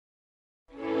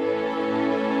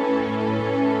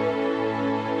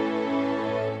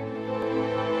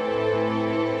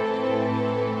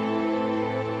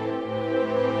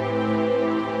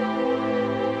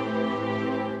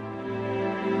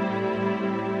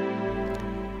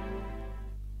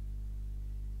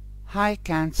Hi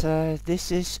Cancer,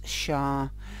 this is Shah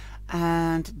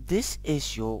and this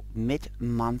is your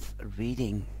mid-month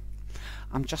reading.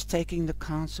 I'm just taking the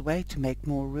cards away to make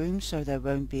more room so there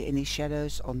won't be any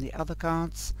shadows on the other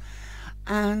cards.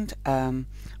 And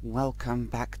welcome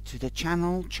back to the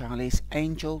channel, Charlie's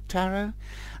Angel Tarot,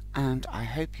 and I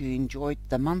hope you enjoyed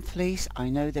the monthlies. I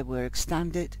know they were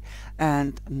extended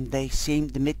and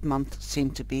the mid-month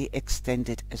seemed to be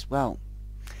extended as well,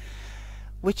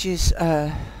 which is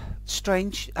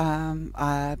strange,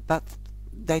 but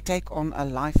they take on a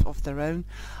life of their own.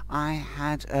 I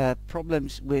had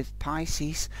problems with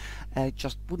Pisces,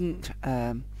 just wouldn't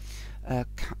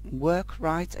work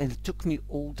right, and it took me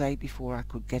all day before I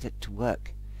could get it to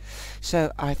work.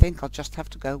 So I think I'll just have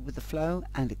to go with the flow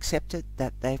and accept it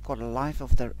that they've got a life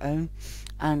of their own,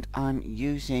 and I'm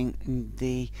using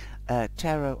the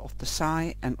Tarot of the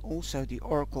Sigh and also the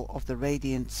Oracle of the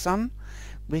Radiant Sun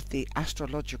with the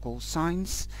astrological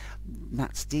signs.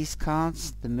 That's these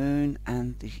cards, the moon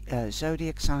and the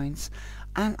zodiac signs,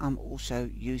 and I'm also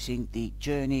using the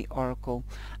Journey Oracle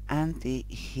and the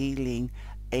Healing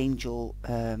Angel,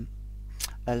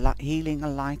 Healing a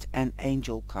Light and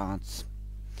Angel cards.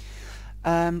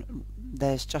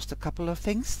 There's just a couple of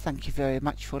things. Thank you very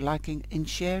much for liking and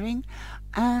sharing,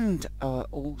 and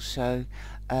also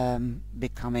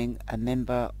becoming a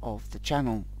member of the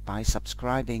channel by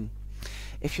subscribing.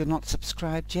 If you're not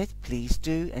subscribed yet, please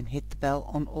do, and hit the bell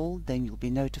on all, then you'll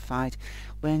be notified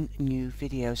when new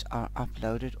videos are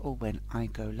uploaded or when I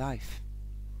go live.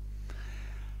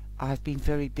 I've been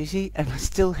very busy and I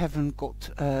still haven't got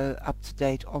up to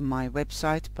date on my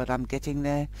website, but I'm getting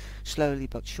there slowly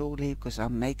but surely because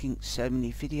I'm making so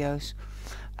many videos,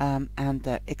 and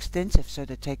they're extensive, so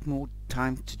they take more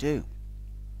time to do.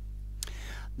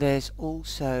 There's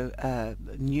also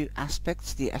new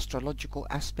aspects, the astrological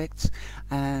aspects,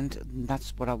 and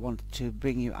that's what I wanted to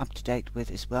bring you up to date with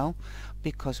as well,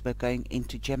 because we're going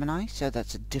into Gemini, so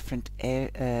that's a different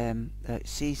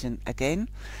season again.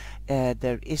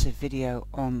 There is a video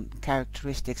on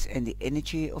characteristics and the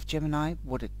energy of Gemini,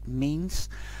 what it means,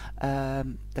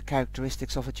 the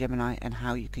characteristics of a Gemini, and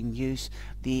how you can use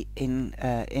the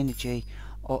energy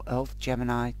of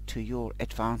Gemini to your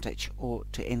advantage or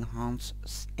to enhance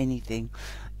anything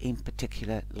in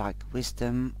particular, like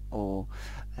wisdom or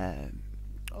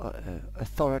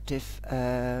authoritative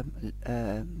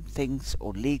things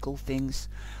or legal things,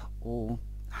 or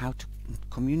how to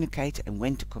communicate and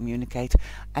when to communicate,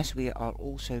 as we are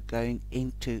also going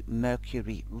into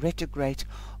Mercury retrograde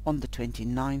on the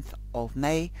 29th of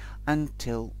May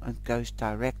until it goes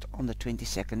direct on the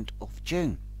 22nd of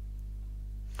June.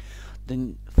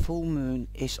 The full moon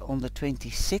is on the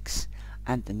 26th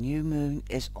and the new moon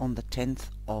is on the 10th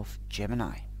of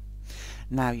Gemini.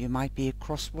 Now, you might be a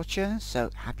cross watcher, so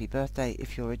happy birthday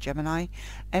if you're a Gemini,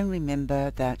 and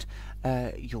remember that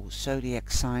your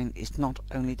zodiac sign is not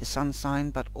only the sun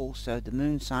sign but also the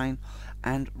moon sign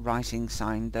and rising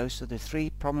sign. Those are the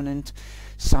three prominent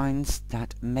signs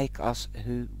that make us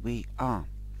who we are.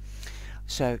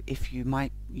 So if you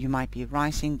might be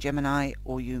rising Gemini,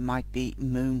 or you might be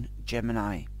moon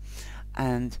Gemini,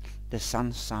 and the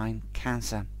sun sign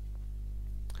Cancer.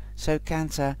 So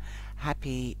Cancer,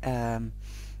 happy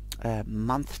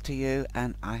month to you,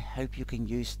 and I hope you can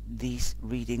use these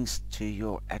readings to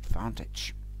your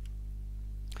advantage.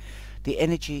 The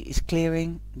energy is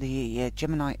clearing. The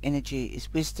Gemini energy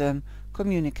is wisdom,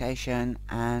 communication,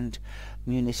 and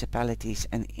municipalities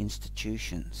and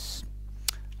institutions.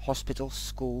 Hospitals,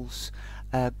 schools,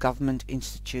 government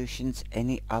institutions,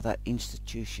 any other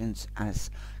institutions as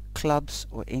clubs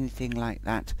or anything like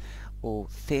that, or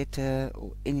theatre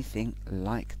or anything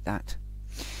like that.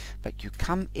 But you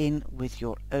come in with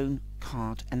your own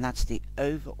card, and that's the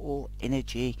overall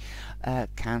energy,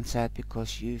 Cancer,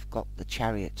 because you've got the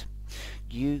Chariot.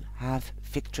 You have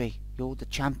victory. You're the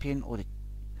champion, or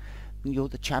you're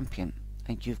the champion,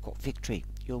 and you've got victory.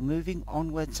 You're moving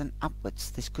onwards and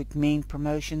upwards. This could mean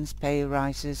promotions, pay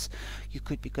rises. You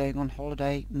could be going on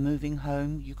holiday, moving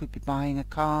home. You could be buying a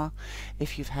car.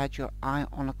 If you've had your eye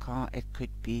on a car, it could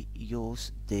be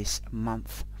yours this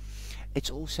month.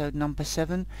 It's also number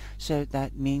 7, so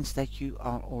that means that you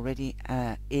are already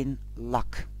in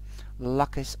luck.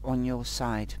 Luck is on your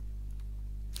side.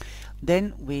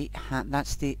 Then we have,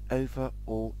 that's the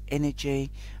overall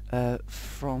energy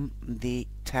from the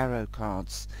tarot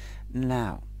cards.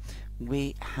 Now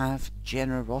we have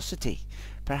generosity.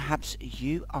 Perhaps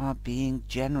you are being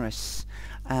generous,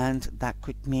 and that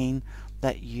could mean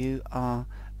that you are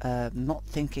not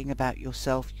thinking about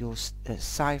yourself. You're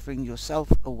siphoning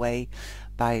yourself away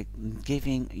by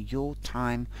giving your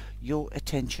time, your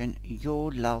attention,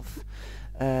 your love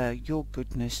your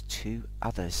goodness to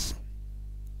others.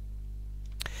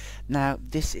 Now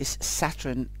this is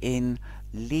Saturn in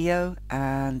Leo,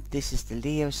 and this is the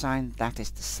Leo sign, that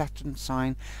is the Saturn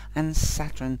sign, and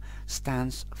Saturn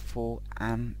stands for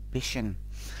ambition.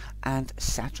 And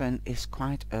Saturn is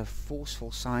quite a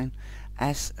forceful sign.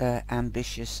 As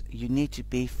ambitious, you need to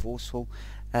be forceful,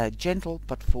 gentle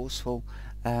but forceful,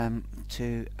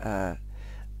 to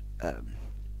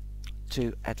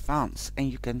advance.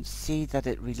 And you can see that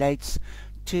it relates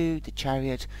to the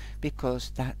Chariot,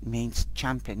 because that means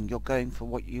champion. You're going for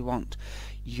what you want.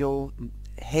 You're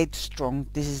headstrong.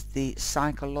 This is the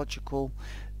psychological,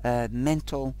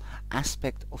 mental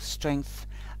aspect of strength.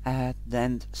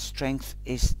 Then strength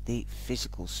is the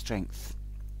physical strength.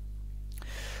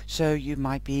 So you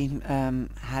might be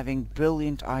having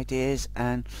brilliant ideas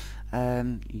and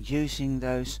using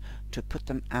those to put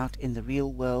them out in the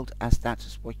real world, as that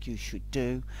is what you should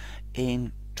do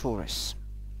in Taurus.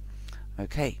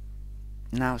 Okay,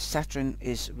 now Saturn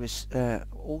is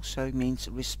also means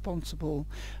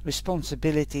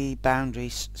responsibility,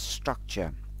 boundaries,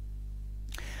 structure,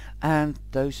 and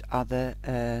those other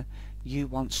you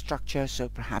want structure, so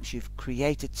perhaps you've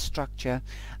created structure,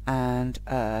 and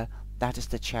that is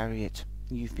the Chariot.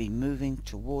 You've been moving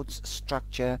towards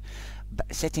structure,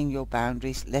 setting your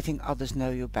boundaries, letting others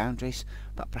know your boundaries,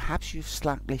 but perhaps you've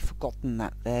slightly forgotten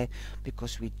that there,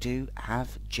 because we do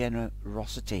have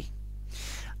generosity.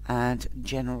 And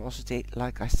generosity,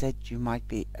 like I said, you might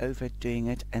be overdoing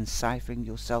it and ciphering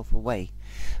yourself away,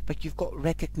 but you've got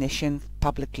recognition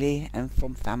publicly and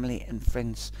from family and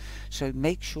friends. So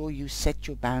make sure you set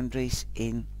your boundaries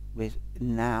in with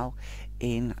now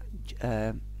in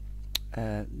the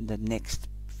next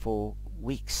 4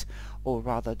 weeks, or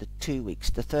rather the 2 weeks,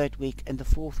 the 3rd week and the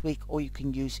 4th week, or you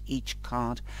can use each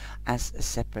card as a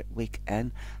separate week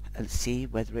and see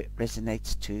whether it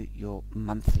resonates to your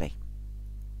monthly.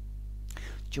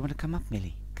 Do you want to come up,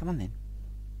 Millie? Come on then.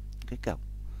 Good girl.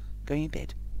 Go in your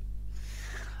bed.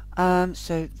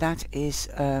 So that is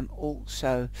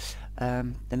also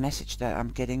the message that I'm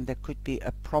getting. There could be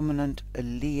a prominent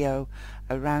Leo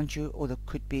around you, or there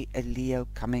could be a Leo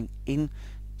coming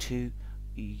into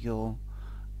your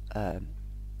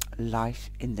life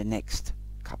in the next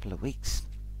couple of weeks.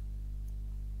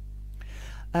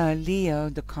 Leo,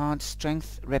 the card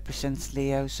Strength represents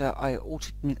Leo, so I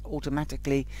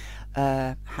automatically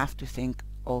have to think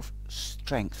of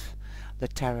strength, the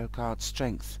tarot card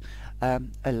Strength.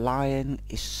 A lion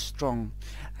is strong,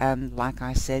 and like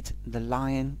I said, the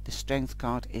lion, the Strength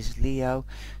card, is Leo,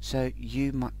 so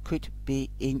you could be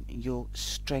in your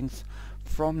strength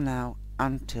from now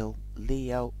until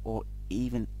Leo, or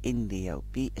even in Leo.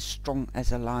 Be as strong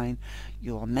as a lion.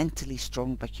 You are mentally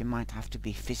strong, but you might have to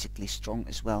be physically strong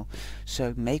as well,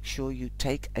 so make sure you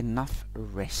take enough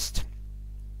rest.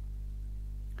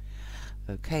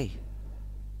 Okay.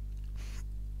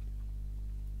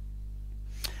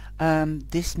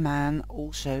 This man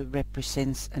also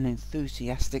represents an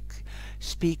enthusiastic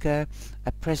speaker,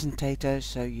 a presentator,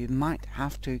 so you might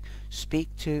have to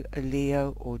speak to a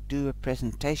Leo or do a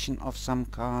presentation of some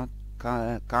kind,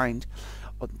 or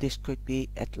this could be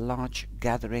at large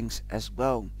gatherings as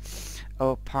well,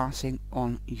 or passing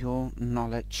on your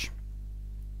knowledge.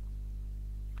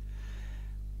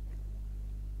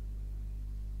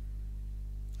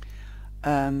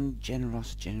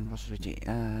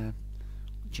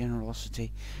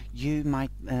 Generosity. You might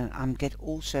I'm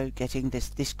also getting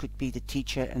this could be the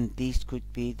teacher, and these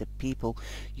could be the people.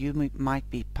 You might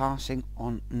be passing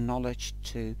on knowledge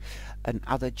to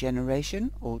another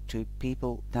generation, or to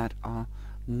people that are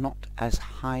not as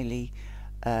highly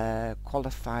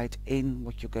qualified in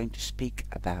what you're going to speak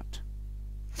about.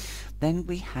 Then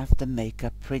we have the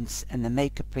Maker Prince, and the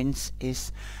Maker Prince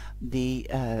is the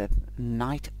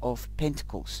Knight of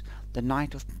Pentacles. The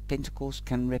Knight of Pentacles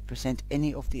can represent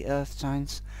any of the earth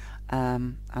signs,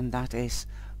 and that is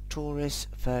Taurus,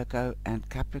 Virgo and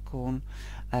Capricorn.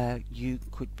 You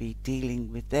could be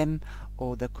dealing with them,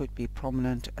 or there could be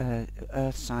prominent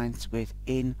earth signs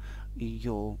within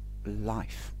your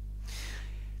life.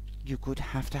 You could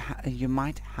have to you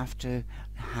might have to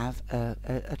have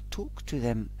a talk to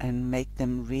them and make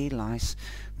them realize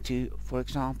to, for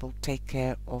example, take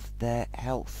care of their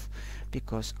health,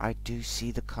 because I do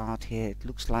see the card here. It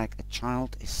looks like a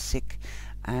child is sick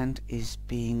and is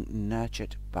being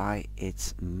nurtured by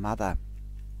its mother,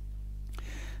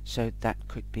 so that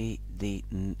could be the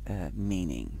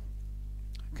meaning.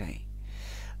 Okay,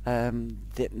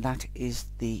 that is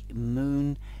the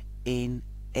moon in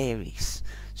Aries,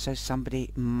 so somebody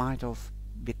might have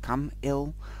become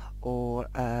ill, or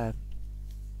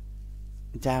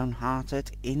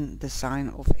downhearted in the sign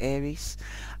of Aries,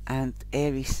 and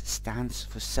Aries stands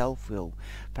for self-will.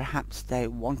 Perhaps they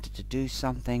wanted to do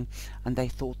something and they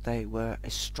thought they were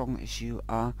as strong as you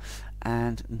are,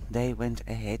 and they went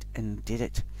ahead and did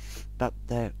it, but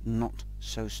they're not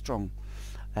so strong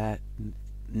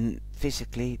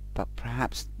physically, but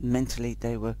perhaps mentally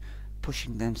they were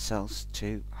pushing themselves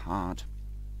too hard.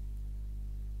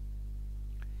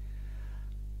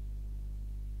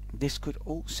 This could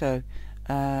also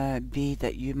be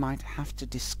that you might have to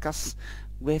discuss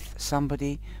with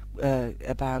somebody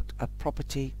about a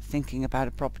property, thinking about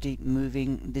a property,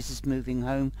 moving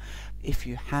home. If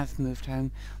you have moved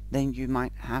home, then you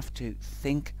might have to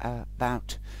think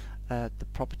about the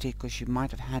property, because you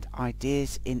might have had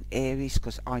ideas in Aries,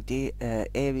 because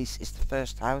Aries is the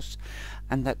first house,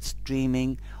 and that's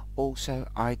dreaming, also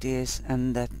ideas,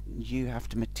 and that you have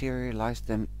to materialize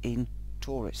them in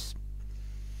Taurus.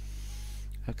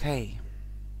 Okay.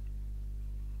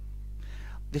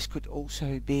 This could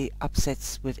also be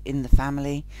upsets within the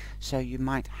family, so you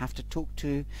might have to talk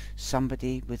to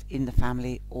somebody within the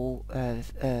family, or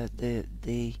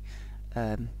the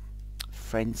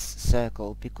friends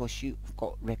circle, because you've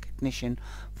got recognition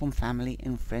from family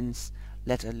and friends,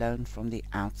 let alone from the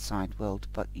outside world.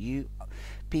 But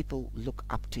people look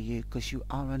up to you because you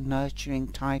are a nurturing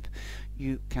type.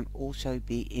 You can also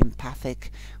be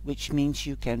empathic, which means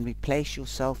you can replace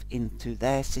yourself into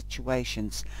their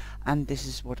situations, and this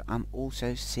is what I'm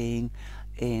also seeing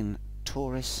in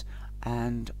Taurus,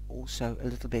 and also a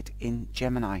little bit in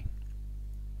Gemini.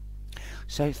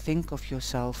 So think of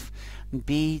yourself,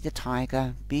 be the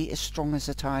tiger, be as strong as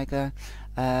a tiger,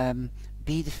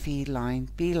 be the feline,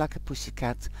 be like a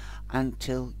pussycat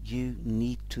until you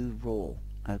need to roar.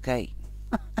 Okay.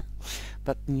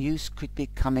 But news could be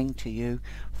coming to you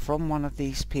from one of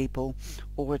these people,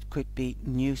 or it could be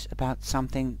news about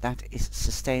something that is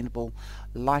sustainable,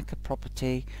 like a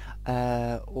property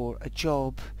or a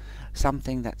job,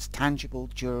 something that's tangible,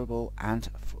 durable, and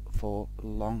for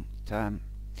long term.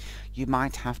 You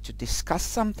might have to discuss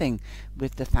something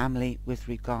with the family with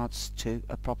regards to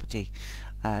a property.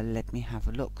 Let me have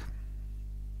a look.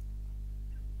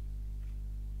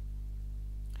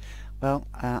 Well,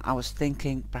 I was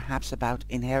thinking perhaps about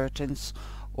inheritance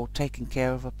or taking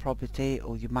care of a property,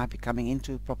 or you might be coming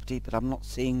into a property, but I'm not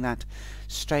seeing that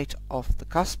straight off the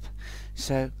cusp.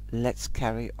 So let's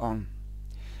carry on.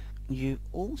 You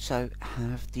also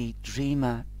have the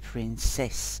Dreamer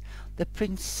Princess. The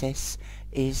Princess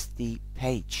is the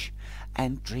page,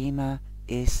 and Dreamer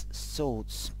is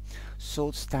swords.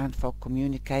 Swords stand for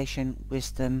communication,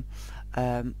 wisdom,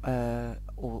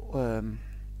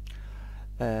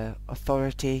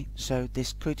 authority. So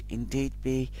this could indeed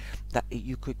be that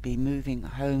you could be moving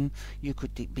home, you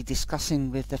could be discussing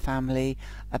with the family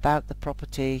about the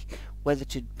property, whether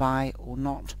to buy or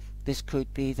not. This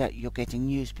could be that you're getting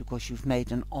news because you've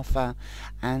made an offer,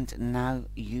 and now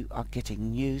you are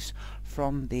getting news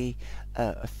from the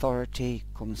authority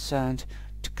concerned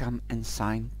to come and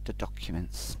sign the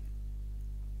documents.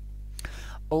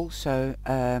 Also,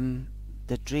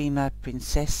 the Dreamer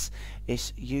Princess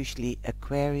is usually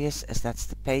Aquarius, as that's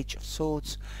the Page of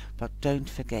Swords, but don't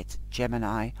forget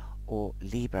Gemini or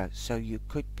Libra. So you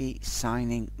could be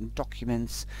signing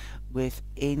documents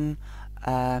within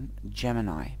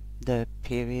Gemini, the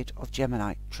period of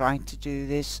Gemini. Trying to do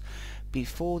this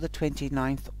before the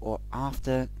 29th or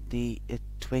after the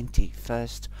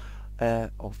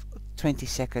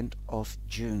 22nd of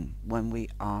June, when we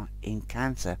are in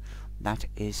Cancer. That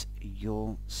is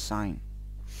your sign.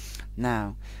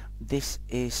 Now, this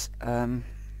is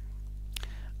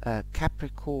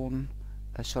Capricorn.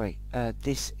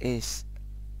 This is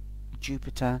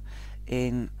Jupiter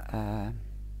in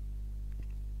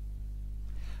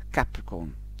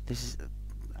Capricorn. This is.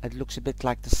 It looks a bit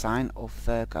like the sign of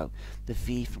Virgo, the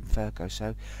V from Virgo.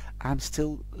 So I'm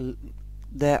still.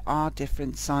 There are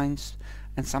different signs,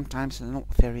 and sometimes they're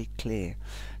not very clear.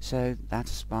 So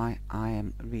that's why I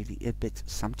am really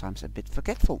sometimes a bit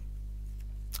forgetful.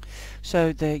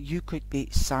 So there you could be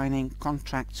signing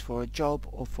contracts for a job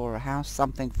or for a house,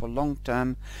 something for long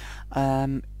term,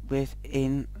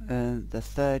 within the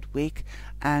 3rd week.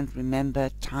 And remember,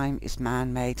 time is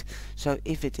man-made, so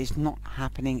if it is not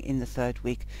happening in the 3rd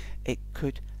week, it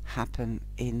could happen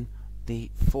in the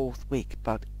 4th week.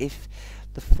 But if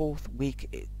the 4th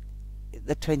week,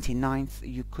 the 29th,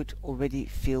 you could already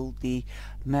feel the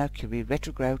Mercury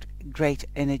retrograde great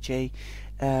energy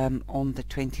on the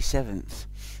 27th.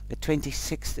 The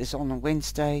 26th is on a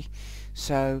Wednesday,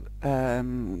 so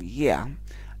yeah,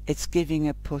 it's giving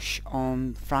a push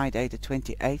on Friday the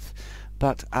 28th,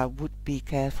 but I would be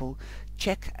careful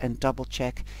check and double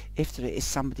check if there is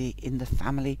somebody in the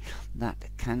family that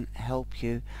can help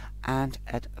you and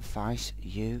advise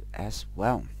you as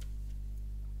well.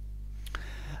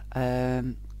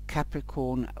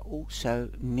 Capricorn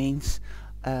also means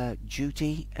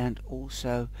duty and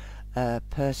also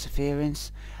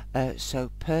perseverance.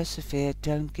 So persevere,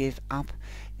 don't give up.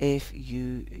 If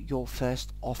your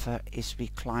first offer is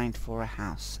declined for a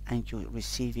house and you're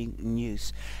receiving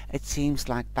news, it seems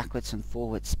like backwards and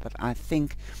forwards, but I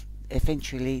think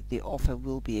eventually the offer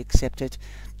will be accepted.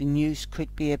 The news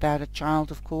could be about a child,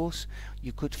 of course.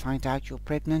 You could find out you're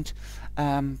pregnant,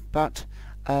 but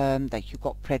that you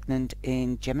got pregnant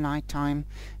in Gemini time,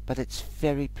 but it's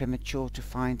very premature to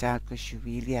find out, because you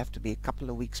really have to be a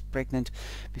couple of weeks pregnant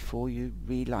before you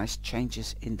realize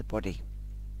changes in the body.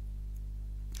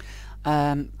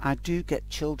 I do get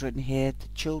children here, the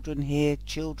children here,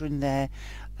 children there.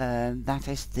 That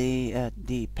is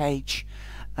the page.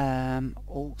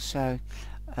 Also,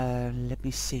 let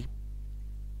me see.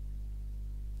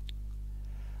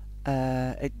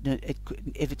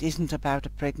 If it isn't about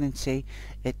a pregnancy,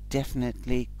 it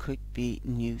definitely could be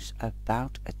news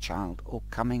about a child or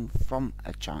coming from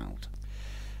a child.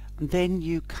 And then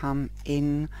you come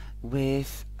in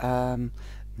with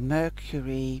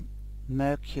Mercury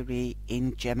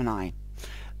in Gemini.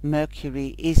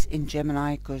 Mercury is in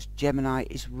Gemini because Gemini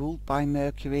is ruled by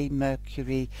Mercury.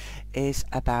 Mercury is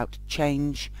about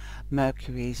change.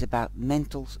 Mercury is about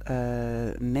mental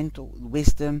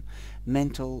wisdom,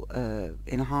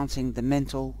 enhancing the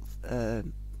mental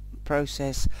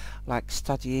process, like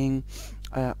studying,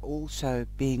 also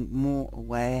being more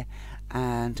aware.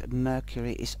 And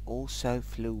Mercury is also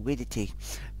fluidity,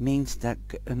 means that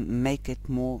make it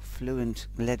more fluent,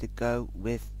 let it go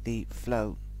with the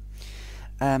flow.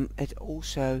 It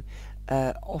also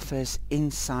offers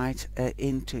insight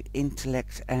into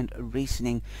intellect and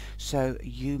reasoning. So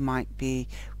you might be,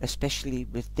 especially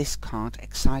with this card,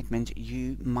 excitement,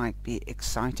 you might be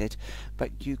excited,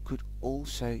 but you could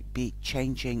also be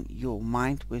changing your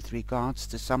mind with regards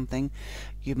to something.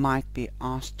 You might be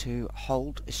asked to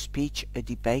hold a speech, a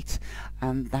debate,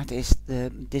 and this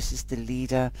is the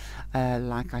leader.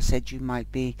 Like I said, you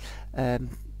might be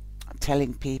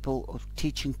telling people or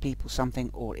teaching people something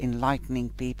or enlightening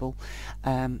people.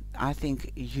 I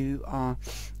think you are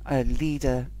a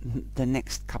leader the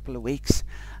next couple of weeks,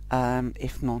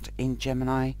 if not in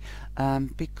Gemini,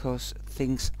 because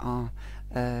things are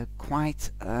quite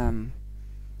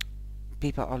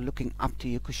people are looking up to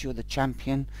you because you're the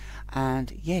champion.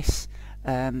 And yes,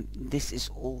 this is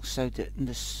also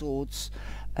the swords,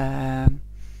 the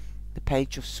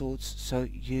page of swords, so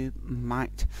you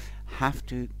might have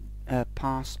to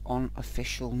pass on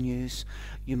official news.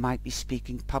 You might be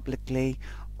speaking publicly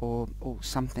or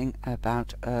something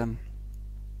about an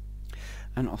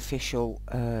official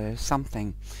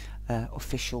something,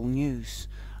 official news.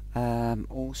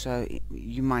 Also,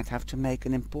 you might have to make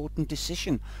an important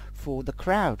decision for the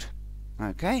crowd.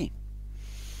 Okay.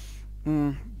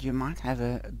 You might have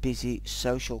a busy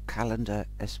social calendar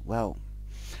as well.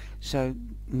 So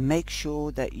make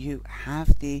sure that you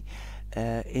have the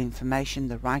information,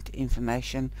 the right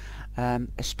information,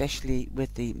 especially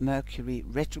with the Mercury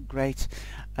retrograde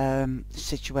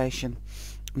situation.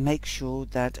 Make sure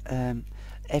that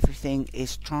everything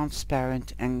is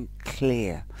transparent and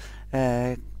clear.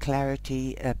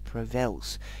 Clarity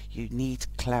prevails. You need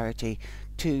clarity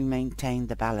to maintain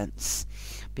the balance,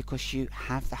 because you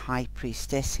have the High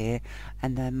Priestess here,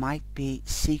 and there might be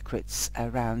secrets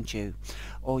around you,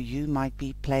 or you might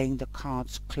be playing the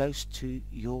cards close to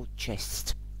your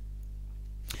chest.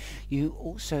 You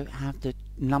also have the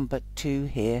number 2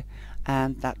 here,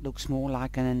 and that looks more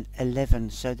like an 11,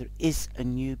 so there is a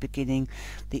new beginning,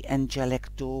 the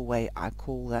angelic doorway I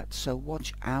call that. So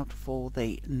watch out for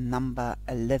the number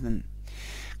 11.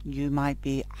 You might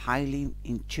be highly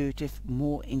intuitive,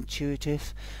 more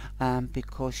intuitive,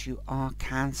 because you are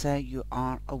Cancer, you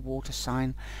are a water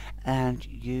sign, and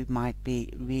you might be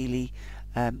really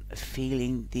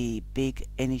feeling the big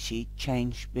energy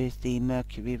change with the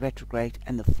Mercury retrograde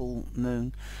and the full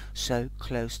moon so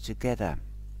close together.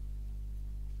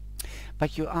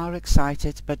 But you are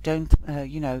excited, but don't,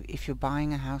 you know, if you're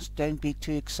buying a house, don't be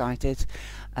too excited.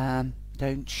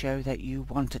 Don't show that you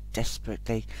want it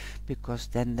desperately, because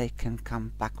then they can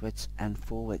come backwards and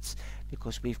forwards,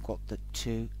 because we've got the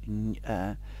 2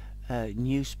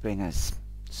 news bringers.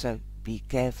 So be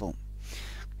careful.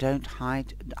 Don't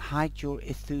hide your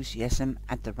enthusiasm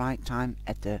at the right time,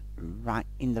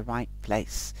 in the right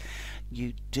place.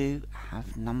 You do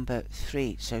have number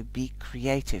 3, so be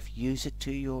creative. Use it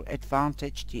to your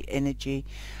advantage, the energy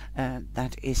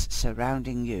that is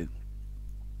surrounding you.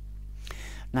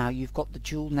 Now you've got the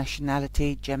dual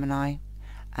nationality, Gemini,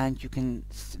 and you can,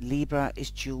 Libra is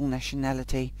dual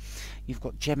nationality. You've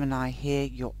got Gemini here,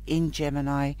 you're in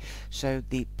Gemini, so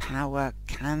the power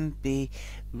can be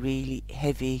really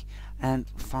heavy and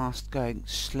fast going.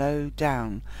 Slow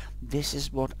down. This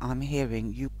is what I'm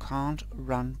hearing. You can't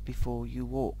run before you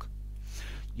walk.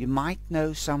 You might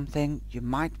know something, you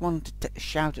might want to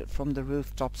shout it from the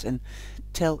rooftops and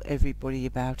tell everybody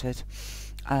about it.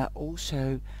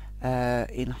 Also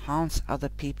enhance other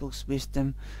people's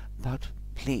wisdom, but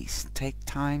please take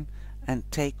time and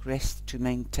take rest to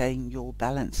maintain your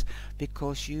balance,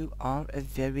 because you are a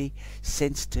very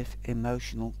sensitive,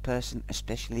 emotional person,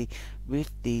 especially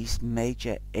with these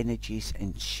major energies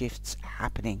and shifts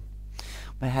happening.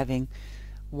 We're having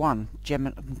one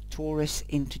Taurus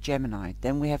into Gemini,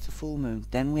 then we have the full moon,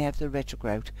 then we have the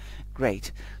retrograde.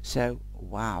 Great. So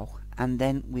wow. And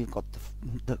then we've got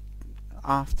the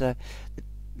after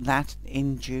that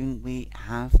in June we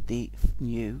have the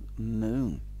new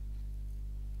moon.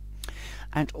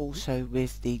 And also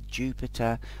with the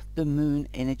Jupiter, the moon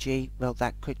energy, well,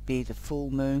 that could be the full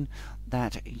moon,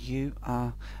 that you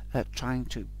are trying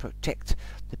to protect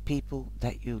the people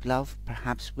that you love,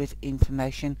 perhaps with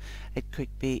information. It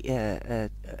could be an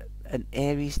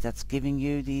Aries that's giving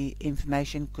you the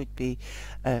information, could be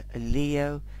a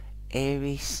Leo,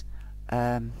 Aries,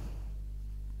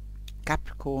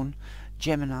 Capricorn,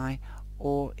 Gemini,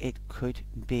 or it could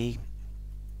be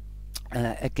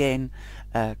again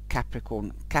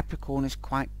Capricorn. Capricorn is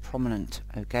quite prominent.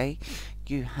 Okay,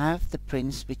 you have the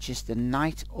Prince, which is the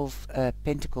Knight of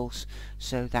Pentacles,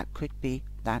 so that could be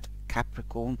that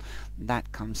Capricorn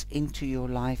that comes into your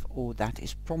life, or that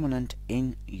is prominent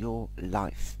in your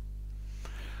life.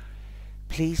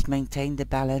 Please maintain the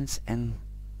balance and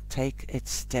take it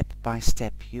step by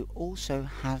step. You also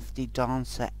have the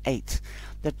Dancer 8.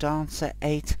 The Dancer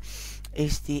 8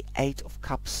 is the 8 of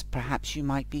Cups. Perhaps you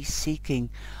might be seeking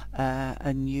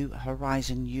a new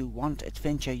horizon. You want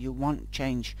adventure, you want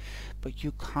change, but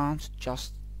you can't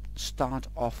just start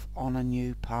off on a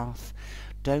new path.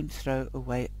 Don't throw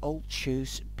away old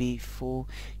shoes before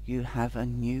you have a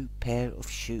new pair of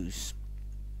shoes.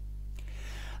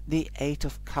 The 8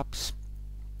 of Cups,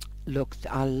 look,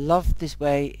 I love this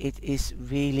way it is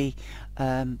really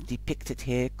depicted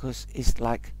here, because it's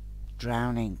like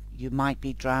drowning. You might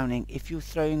be drowning if you're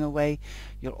throwing away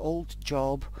your old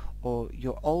job or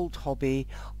your old hobby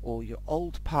or your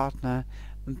old partner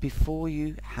before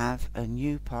you have a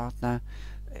new partner.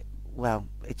 Well,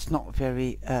 it's not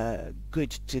very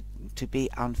good to be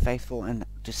unfaithful and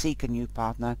to seek a new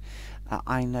partner.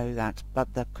 I know that,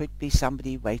 but there could be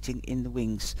somebody waiting in the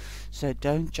wings, so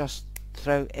don't just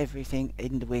throw everything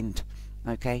in the wind.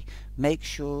 Okay, make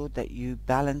sure that you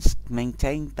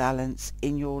maintain balance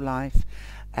in your life,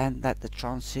 and that the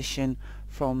transition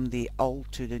from the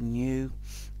old to the new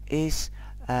is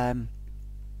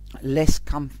less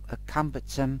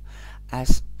cumbersome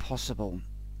as possible.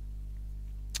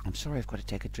 I'm sorry, I've got to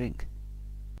take a drink.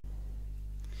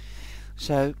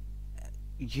 So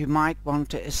you might want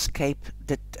to escape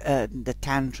the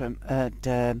tantrum,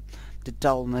 the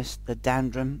dullness, the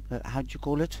dandrum, how do you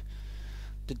call it?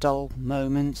 The dull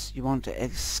moments. You want to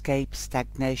escape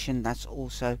stagnation. That's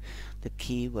also the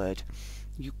key word.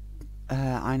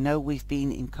 I know we've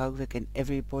been in COVID and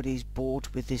everybody's bored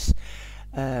with this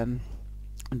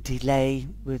delay,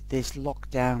 with this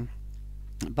lockdown,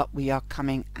 but we are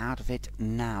coming out of it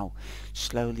now,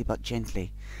 slowly but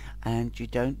gently, and you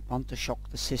don't want to shock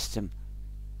the system,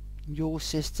 your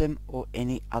system or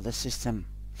any other system.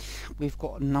 We've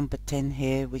got number 10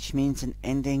 here, which means an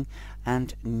ending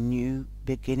and new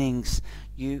beginnings.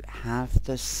 You have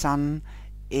the Sun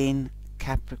in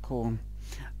Capricorn,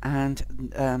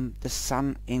 and the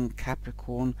Sun in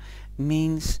Capricorn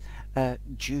means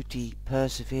duty,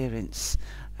 perseverance,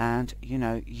 and you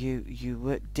know,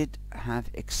 you did have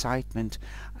excitement,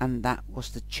 and that was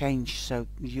the change. So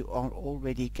you are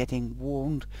already getting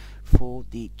warned for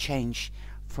the change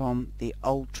from the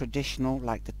old traditional,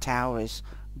 like the Tower is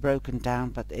broken down,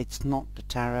 but it's not the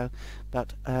tarot,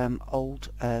 but old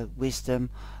wisdom,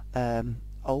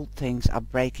 old things are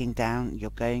breaking down.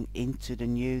 You're going into the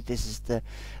new. This is the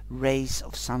rays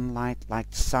of sunlight,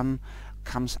 like the sun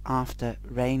comes after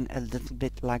rain, a little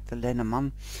bit like the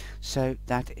Lenormand. So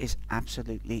that is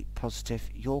absolutely positive.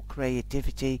 Your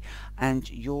creativity and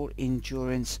your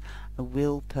endurance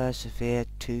will persevere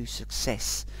to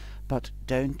success, but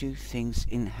don't do things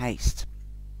in haste.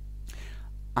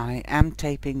 I am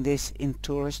taping this in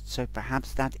Taurus, so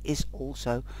perhaps that is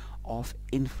also of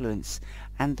influence.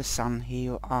 And the Sun, here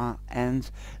you are, and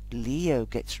Leo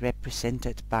gets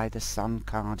represented by the Sun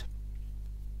card.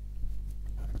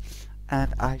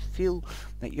 and I feel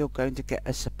that you're going to get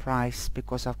a surprise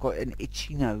because I've got an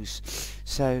itchy nose,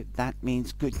 so that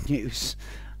means good news.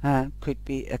 Could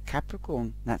be a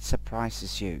Capricorn that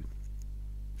surprises you.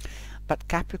 But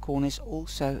Capricorn is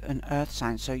also an earth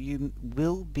sign, so you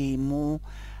will be more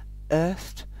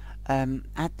earthed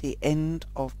at the end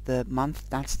of the month.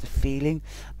 That's the feeling,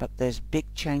 but there's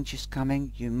big changes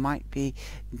coming. You might be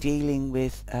dealing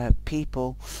with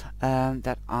people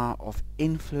that are of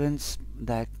influence.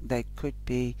 That they could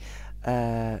be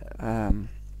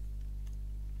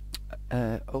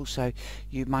also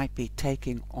you might be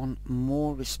taking on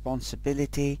more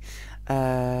responsibility.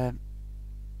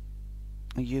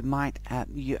 You might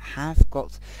you have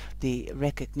got the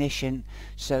recognition,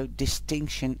 so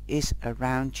distinction is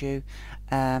around you,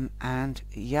 and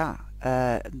yeah,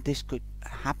 this could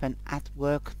happen at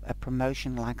work, a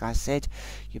promotion. Like I said,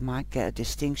 you might get a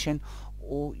distinction,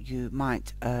 or you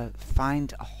might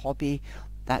find a hobby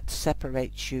that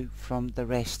separates you from the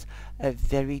rest, a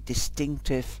very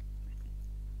distinctive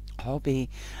hobby,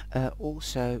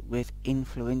 also with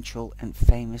influential and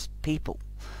famous people.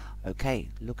 Okay,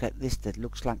 look at this, that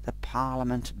looks like the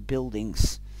Parliament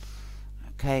buildings.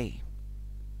 Okay,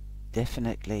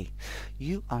 definitely.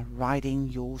 You are riding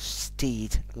your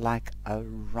steed like a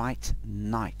right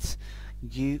knight.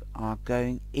 You are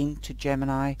going into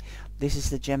Gemini. This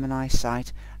is the Gemini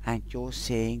site, and you're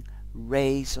seeing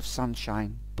rays of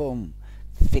sunshine. Boom,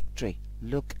 victory.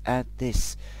 Look at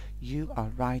this. You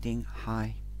are riding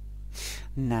high.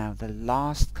 Now, the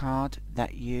last card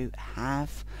that you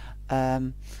have,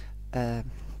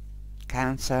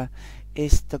 Cancer,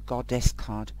 is the Goddess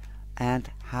card. And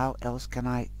how else can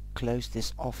I close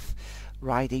this off?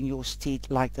 Riding your steed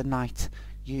like the knight.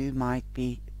 You might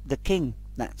be the king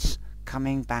that's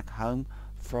coming back home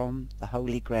from the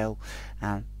Holy Grail,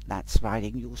 and that's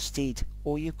riding your steed.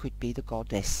 Or you could be the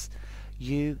goddess.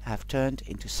 You have turned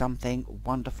into something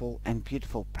wonderful and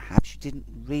beautiful. Perhaps you didn't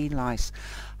realize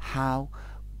how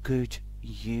good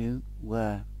you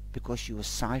were, because you were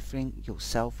ciphering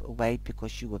yourself away,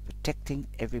 because you were protecting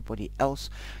everybody else.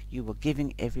 You were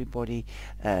giving everybody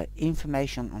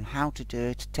information on how to do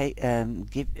it,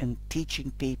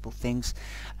 teaching people things,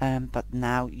 but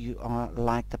now you are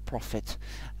like the prophet.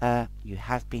 You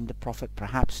have been the prophet,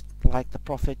 perhaps like the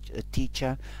prophet, a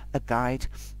teacher, a guide,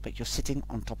 but you're sitting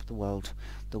on top of the world.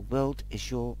 The world is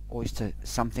your oyster.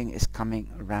 Something is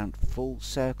coming around full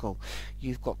circle.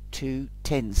 You've got 2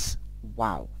 10s.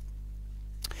 Wow.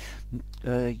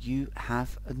 You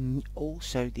have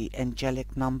also the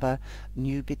angelic number,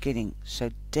 new beginning. So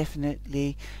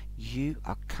definitely you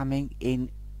are coming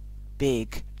in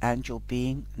big, and you're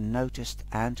being noticed,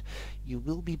 and you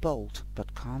will be bold,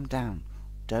 but calm down.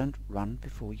 Don't run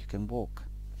before you can walk.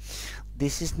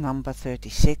 This is number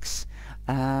 36,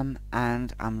 and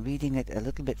I'm reading it a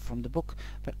little bit from the book,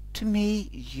 but to me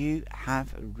you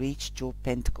have reached your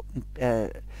pentacle,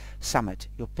 summit,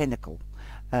 your pinnacle.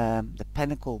 The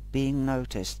pinnacle, being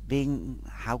noticed, being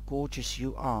how gorgeous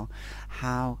you are,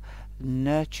 how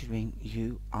nurturing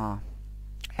you are,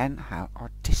 and how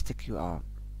artistic you are.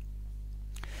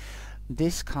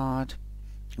 This card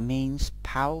means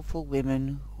powerful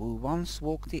women who once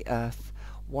walked the earth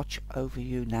watch over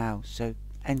you now. So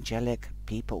angelic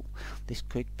people. This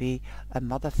could be a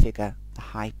mother figure, the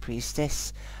high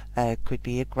priestess, could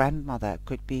be a grandmother,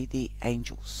 could be the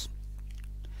angels.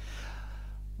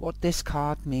 What this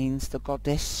card means, the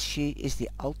goddess, she is the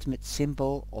ultimate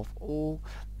symbol of all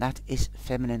that is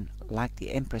feminine, like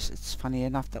the Empress. It's funny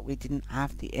enough that we didn't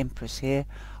have the Empress here,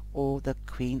 or the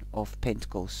Queen of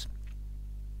Pentacles.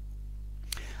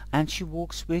 And she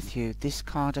walks with you. This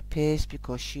card appears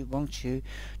because she wants you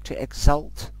to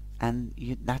exalt, and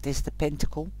that is the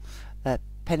pinnacle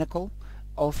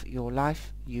of your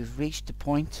life. You've reached the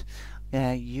point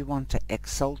you want to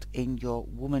exalt in your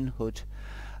womanhood,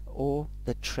 or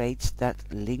the traits that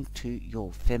link to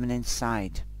your feminine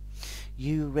side.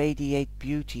 You radiate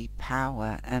beauty,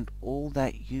 power, and all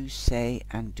that you say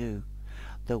and do.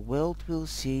 The world will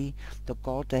see the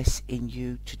goddess in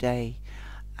you today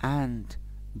and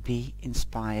be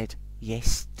inspired.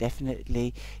 Yes,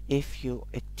 definitely, if you're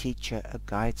a teacher, a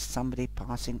guide, somebody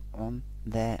passing on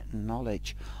their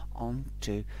knowledge on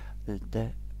to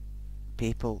the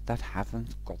people that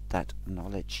haven't got that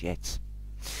knowledge yet.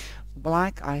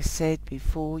 Like I said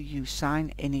before, you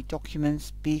sign any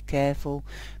documents, be careful,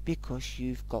 because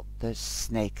you've got the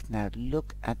snake. Now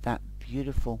look at that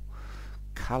beautiful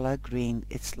color green.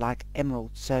 It's like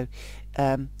emerald. So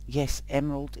yes,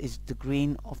 emerald is the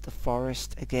green of the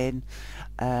forest again.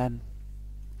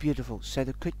 Beautiful. So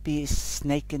there could be a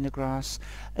snake in the grass,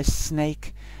 a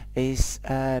snake is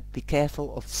be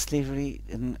careful of slithery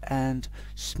and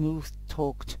smooth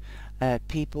talked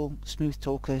people, smooth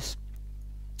talkers,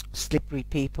 slippery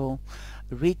people.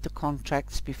 Read the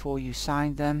contracts before you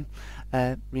sign them.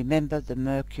 Remember the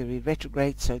Mercury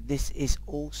retrograde, so this is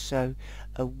also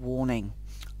a warning.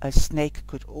 A snake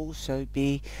could also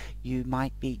be, you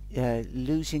might be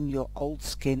losing your old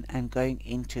skin and going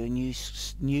into a new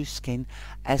skin,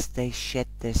 as they shed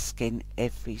their skin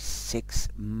every 6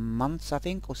 months, I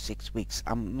think, or 6 weeks.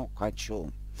 I'm not quite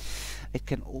sure. It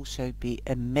can also be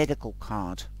a medical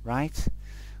card, right?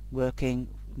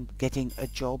 Getting a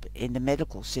job in the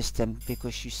medical system,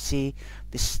 because you see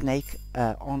the snake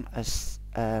on a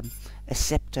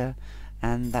scepter,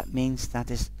 and that means that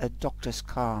is a doctor's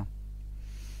car.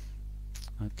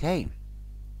 Okay.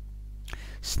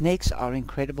 Snakes are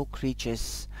incredible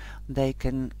creatures. They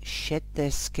can shed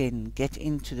their skin, get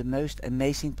into the most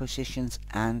amazing positions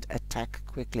and attack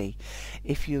quickly.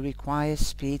 If you require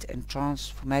speed and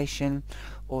transformation,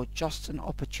 or just an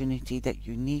opportunity that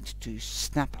you need to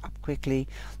snap up quickly,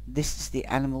 this is the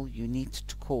animal you need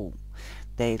to call.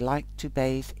 They like to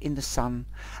bathe in the sun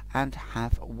and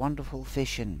have wonderful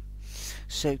vision.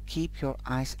 So keep your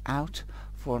eyes out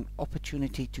for an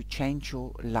opportunity to change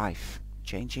your life.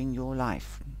 Changing your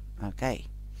life. Okay.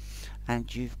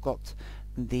 And you've got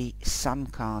the Sun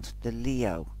card, the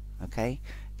Leo. Okay.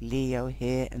 Leo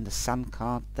here and the Sun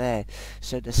card there.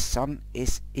 So the Sun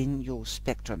is in your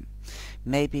spectrum.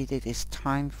 Maybe it is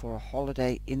time for a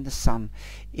holiday in the sun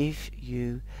if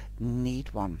you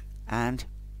need one. And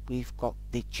we've got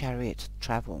the Chariot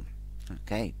travel.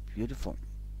 Okay. Beautiful.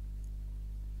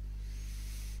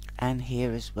 And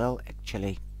here as well,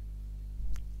 actually.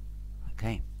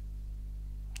 Okay.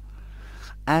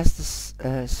 As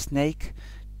the snake,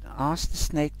 ask the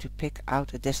snake to pick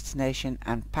out a destination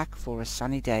and pack for a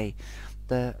sunny day.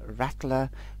 The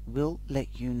rattler will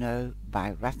let you know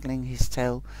by rattling his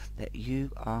tail that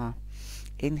you are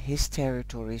in his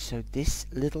territory. So this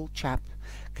little chap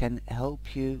can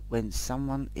help you when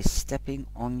someone is stepping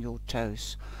on your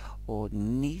toes or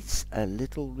needs a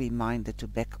little reminder to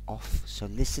back off. So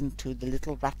listen to the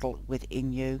little rattle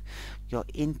within you, your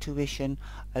intuition,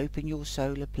 open your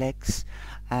solar plex,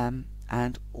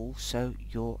 and also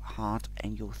your heart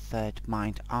and your third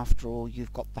mind. After all,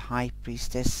 you've got the High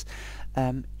Priestess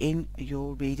in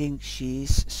your reading.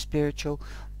 She's spiritual.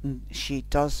 She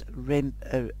does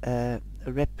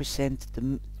represent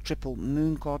the triple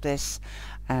moon goddess,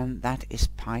 and that is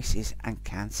Pisces and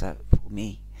Cancer for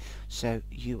me. So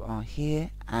you are here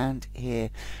and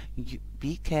here.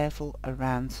 Be careful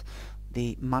around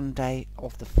the Monday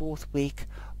of the 4th week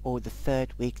or the 3rd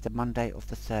week, the Monday of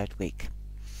the 3rd week.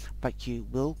 But you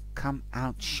will come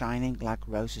out shining like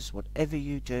roses, whatever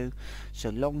you do, so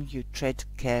long you tread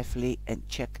carefully and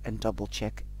check and double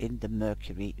check in the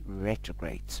Mercury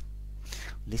retrograde.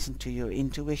 Listen to your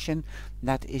intuition.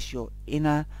 That is your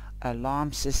inner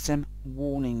alarm system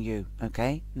warning you,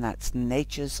 okay? And that's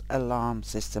nature's alarm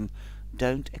system.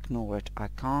 Don't ignore it. I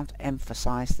can't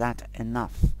emphasize that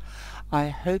enough. I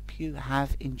hope you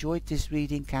have enjoyed this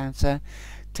reading, Cancer.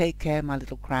 Take care, my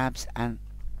little crabs, and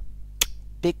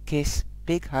big kiss,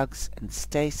 big hugs, and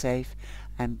stay safe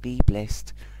and be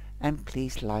blessed. And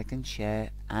please like and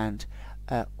share, and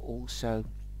also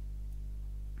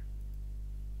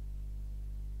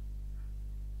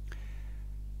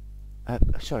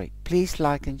please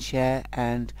like and share,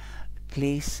 and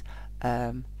please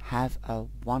have a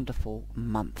wonderful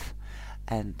month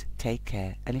and take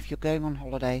care. And if you're going on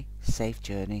holiday, safe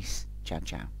journeys. Ciao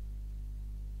ciao.